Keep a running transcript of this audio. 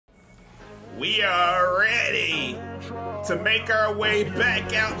We are ready to make our way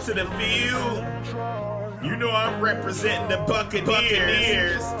back out to the field. You know I'm representing the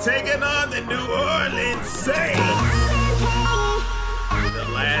Buccaneers, taking on the New Orleans Saints. The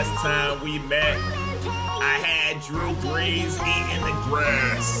last time we met, I had Drew BREES eating the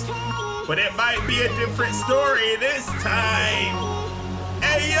grass. But it might be a different story this time.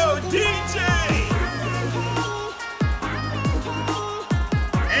 Hey, yo, DJ!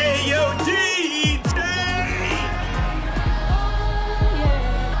 Hey, yo, DJ!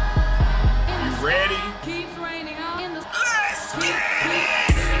 You ready? Let's get it!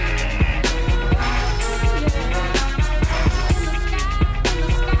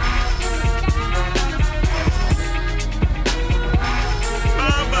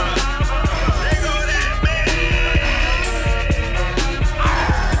 Mama, there go that man!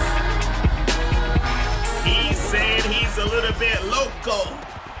 He said he's a little bit local.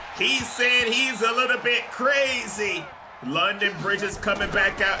 He said he's a little bit crazy. London Bridges coming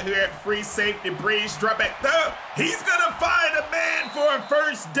back out here at free safety. BREES drop back. No, he's gonna find a man for a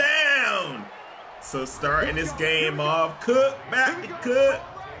first down. So starting this game off, Cook back to Cook,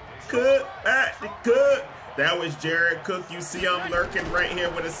 Cook back to Cook. That was Jared Cook. You see I'm lurking right here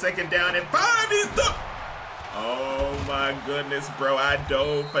with a second down and 5. He's the... Oh my goodness, bro. I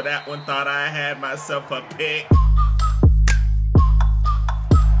dove for that one. Thought I had myself a pick.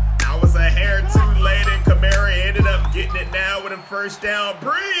 Was a hair too late and Kamara ended up getting it now with a first down.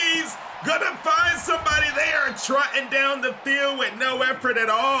 BREES gonna find somebody there trotting down the field with no effort at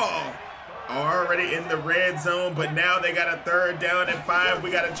all. Already in the red zone, but now they got a 3rd down and 5.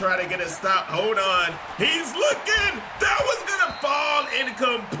 We gotta try to get a stop. Hold on. He's looking. That was gonna fall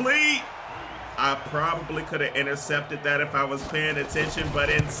incomplete. I probably could have intercepted that if I was paying attention,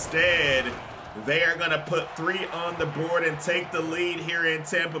 but instead, they are going to put 3 on the board and take the lead here in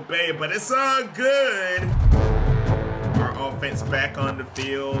Tampa Bay, but it's all good. Our offense back on the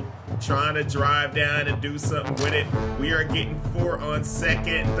field, trying to drive down and do something with it. We are getting 4 on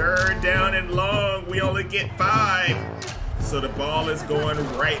 2nd, 3rd down and long. We only get 5. So the ball is going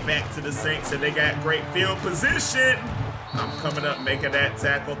right back to the Saints, and they got great field position. I'm coming up making that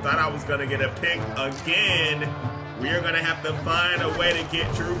tackle. Thought I was going to get a pick again. We are going to have to find a way to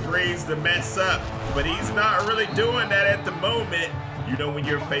get Drew BREES to mess up, but he's not really doing that at the moment. You know, when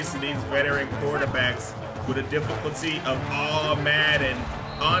you're facing these veteran quarterbacks with the difficulty of all Madden,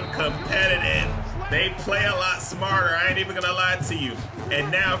 uncompetitive, they play a lot smarter. I ain't even going to lie to you. And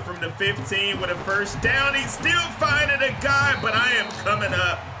now from the 15 with a first down, he's still finding a guy, but I am coming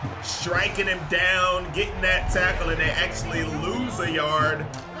up, striking him down, getting that tackle, and they actually lose a yard.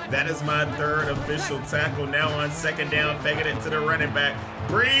 That is my 3rd official tackle. Now on 2nd down, faking it to the running back.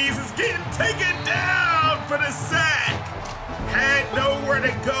 BREES is getting taken down for the sack. Had nowhere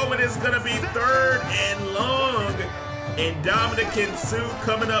to go, and it's going to be 3rd and long. And Dominic and Sue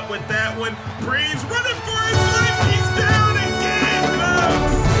coming up with that one. BREES running for his life. He's down again,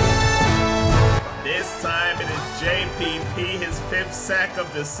 folks. This time it is JPP, his 5th sack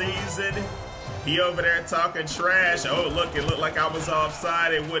of the season. He over there talking trash. Oh, look, it looked like I was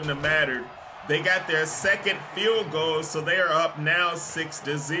offside. It wouldn't have mattered. They got their 2nd field goal, so they are up now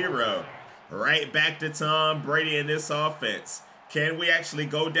 6-0. Right back to Tom Brady in this offense. Can we actually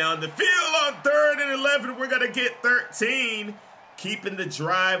go down the field on 3rd and 11? We're going to get 13. Keeping the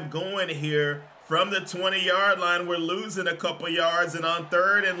drive going here from the 20-yard line. We're losing a couple yards, and on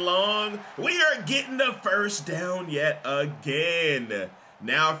 3rd and long, we are getting the first down yet again.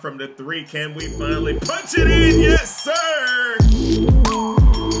 Now from the 3, can we finally punch it in? Yes, sir!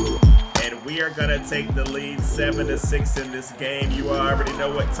 And we are gonna take the lead 7-6 in this game. You already know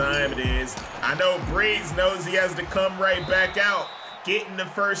what time it is. I know BREES knows he has to come right back out, getting the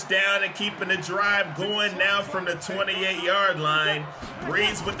first down and keeping the drive going now from the 28-yard line.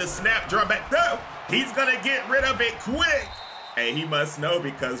 BREES with the snap, draw back. No, he's gonna get rid of it quick. Hey, he must know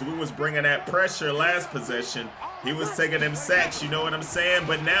because we was bringing that pressure last possession. He was taking them sacks, you know what I'm saying?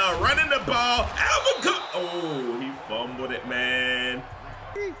 But now running the ball, Alvin Cook. Oh, he fumbled it, man.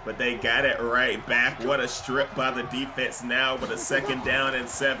 But they got it right back. What a strip by the defense now with a 2nd down and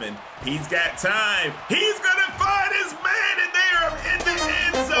 7. He's got time. He's going to find his man, and they are in the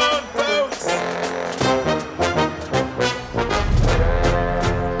end zone, folks.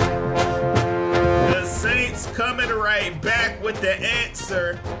 The Saints coming right back with the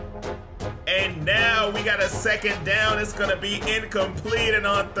answer. And now we got a 2nd down. It's going to be incomplete. And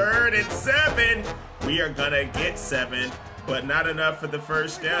on 3rd and 7, we are going to get 7. But not enough for the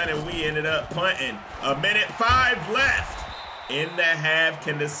first down. And we ended up punting. 1:05 left in the half.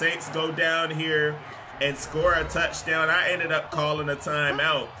 Can the Saints go down here and score a touchdown? I ended up calling a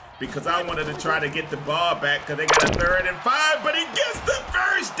timeout. because I wanted to try to get the ball back because they got a 3rd and 5, but he gets the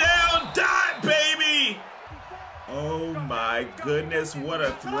first down. Dot, baby. Oh my goodness, what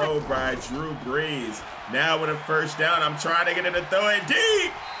a throw by Drew Brees. Now with a first down, I'm trying to get him to throw it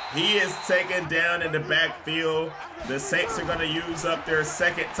deep. He is taken down in the backfield. The Saints are gonna use up their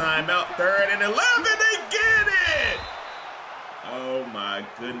 2nd timeout. 3rd and 11, they get it! Oh my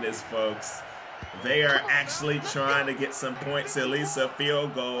goodness, folks. They are actually trying to get some points, at least a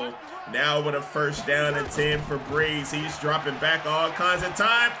field goal. Now with a first down and 10 for Brees. He's dropping back all kinds of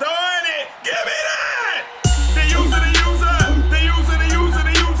time, throwing it. Give me that! They use it, they use it. They use it, they use it,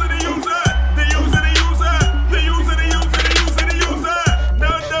 they use it, they use it. They use it, they use it. They use it, they use it, they use it, they use it.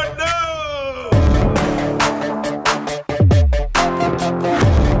 No, no, no.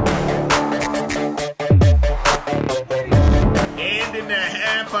 Ending the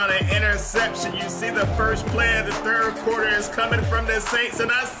half on an interception. You see the first play of the 3rd quarter is coming from the Saints,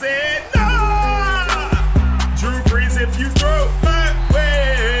 and I said, no! Drew Brees, if you throw my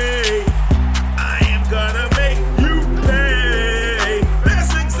way, I am gonna make you pay.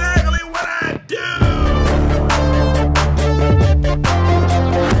 That's exactly what I do.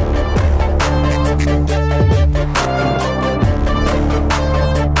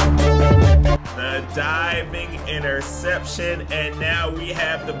 The diving interception, and now we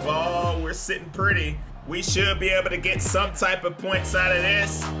have the ball. We're sitting pretty. We should be able to get some type of points out of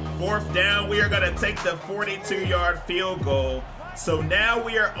this. 4th down, we are gonna take the 42-yard field goal. So now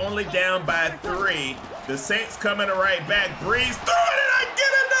we are only down by 3. The Saints coming right back. Brees throwing it, I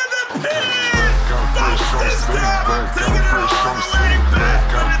get another pin! Folks, this time I'm taking it all the way back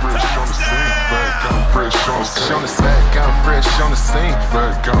for the touchdown! I'm fresh on the scene. I'm fresh on the scene.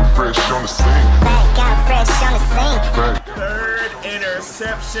 I'm fresh on the scene. I'm fresh on the scene. 3rd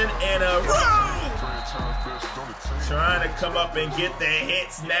interception in a row! Trying to come up and get the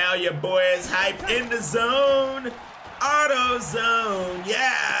hits. Now your boy is hyped in the zone. Auto zone,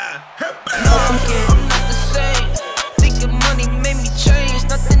 yeah. I'm getting not the same. Thinking money made me change,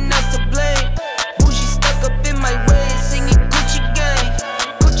 nothing else to blame. Bougie stuck up in my way, singing Gucci gang.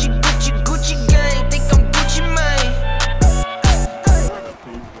 Gucci, Gucci, Gucci gang. Think I'm Gucci Mane.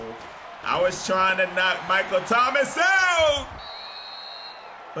 I was trying to knock Michael Thomas out,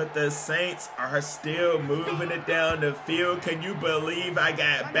 but the Saints are still moving it down the field. Can you believe I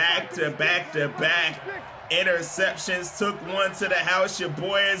got back-to-back-to-back interceptions? Took one to the house. Your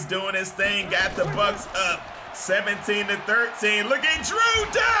boy is doing his thing. Got the Bucks up 17-13. Look at Drew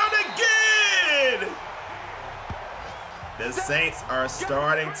down again. The Saints are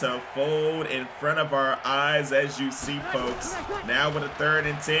starting to fold in front of our eyes, as you see, folks. Now with a 3rd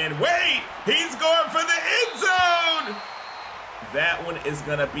and 10. Wait, he's going for the end zone. That one is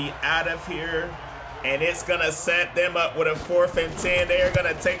gonna be out of here, and it's gonna set them up with a 4th and 10. They are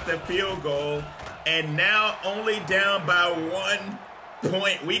gonna take the field goal, and now only down by 1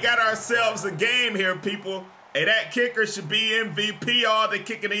 point. We got ourselves a game here, people. Hey, that kicker should be MVP, all the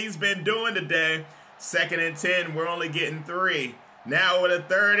kicking he's been doing today. 2nd and 10, we're only getting 3. Now with a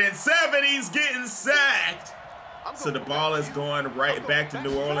 3rd and 7, he's getting sacked. So the ball is going right back to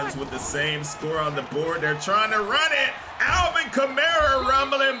New Orleans with the same score on the board. They're trying to run it. Alvin Kamara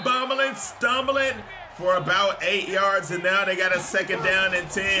rumbling, bumbling, stumbling for about 8 yards, and now they got a 2nd down and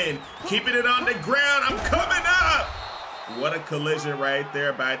 10. Keeping it on the ground. I'm coming up. What a collision right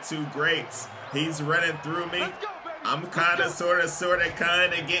there by 2 greats. He's running through me. I'm kind of, sort of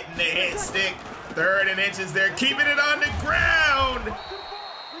getting the hit stick. 3rd and inches there. Keeping it on the ground.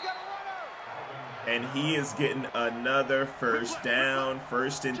 And he is getting another first down.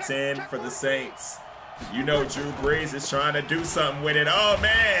 1st and 10 for the Saints. You know Drew Brees is trying to do something with it. Oh,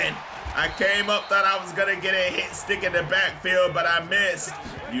 man. I came up, thought I was going to get a hit stick in the backfield, but I missed.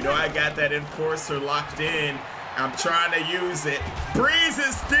 You know I got that enforcer locked in. I'm trying to use it. Brees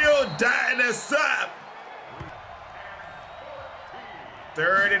is still dotting us up.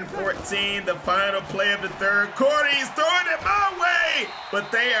 3rd and 14, the final play of the 3rd quarter. He's throwing it my way,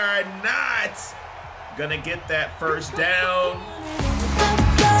 but they are not gonna get that first down.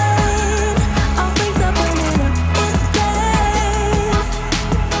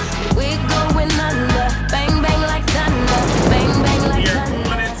 We are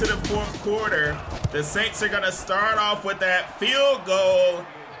going into the 4th quarter. The Saints are gonna start off with that field goal.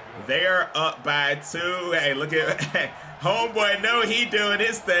 They are up by 2. Hey, look at homeboy, know he doing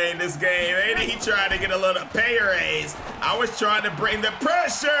his thing this game, ain't he? He trying to get a little pay raise. I was trying to bring the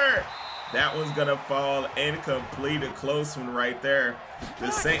pressure. That one's gonna fall incomplete. A close one right there.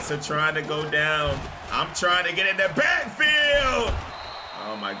 The Saints are trying to go down. I'm trying to get in the backfield.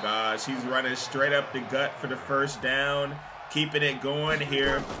 Oh my gosh, he's running straight up the gut for the first down. keeping it going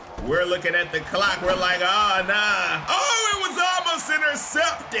here. We're looking at the clock. We're like, oh, nah. Oh, it was almost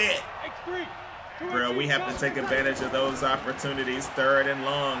intercepted. Bro, we have to take advantage of those opportunities. 3rd and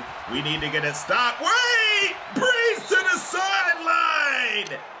long. We need to get a stop. Wait! Breeze to the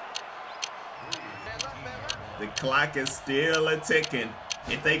sideline! The clock is still a-ticking.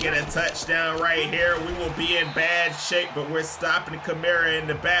 If they get a touchdown right here, we will be in bad shape, but we're stopping Kamara in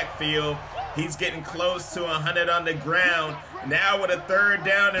the backfield. He's getting close to 100 on the ground. Now with a 3rd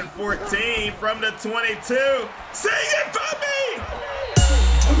down and 14 from the 22. Sing it for me!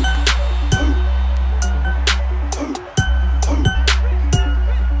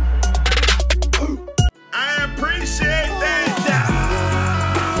 I appreciate that.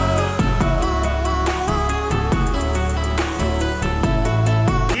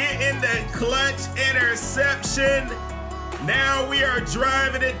 Clutch interception. Now we are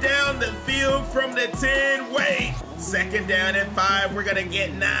driving it down the field from the 10. Wait, 2nd down and 5. We're gonna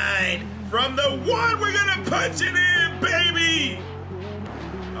get 9. From the 1, we're gonna punch it in, baby.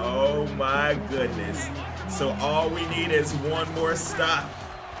 Oh my goodness. So all we need is one more stop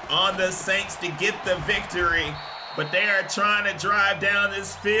on the Saints to get the victory. But they are trying to drive down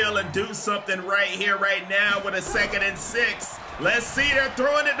this field and do something right here, right now with a 2nd and 6. Let's see, they're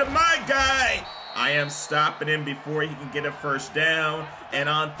throwing it to my guy. I am stopping him before he can get a 1st down. And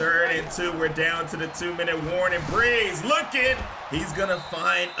on 3rd and 2, we're down to the 2-minute warning. Breeze looking. He's going to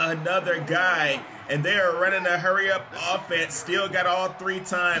find another guy. And they are running a hurry-up offense. Still got all 3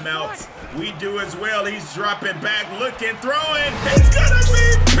 timeouts. We do as well. He's dropping back, looking, throwing. It's going to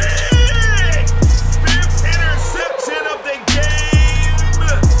be big! 5th interception of the game.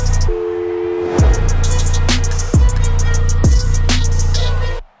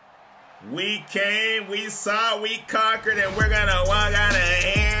 We came, we saw, we conquered, and we're gonna walk out of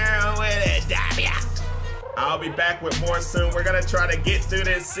here with it. I'll be back with more soon. We're gonna try to get through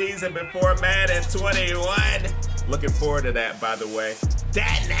this season before Madden 21. Looking forward to that, by the way.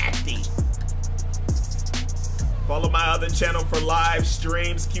 That nasty. Follow my other channel for live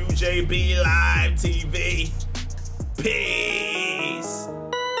streams, QJB Live TV. Peace.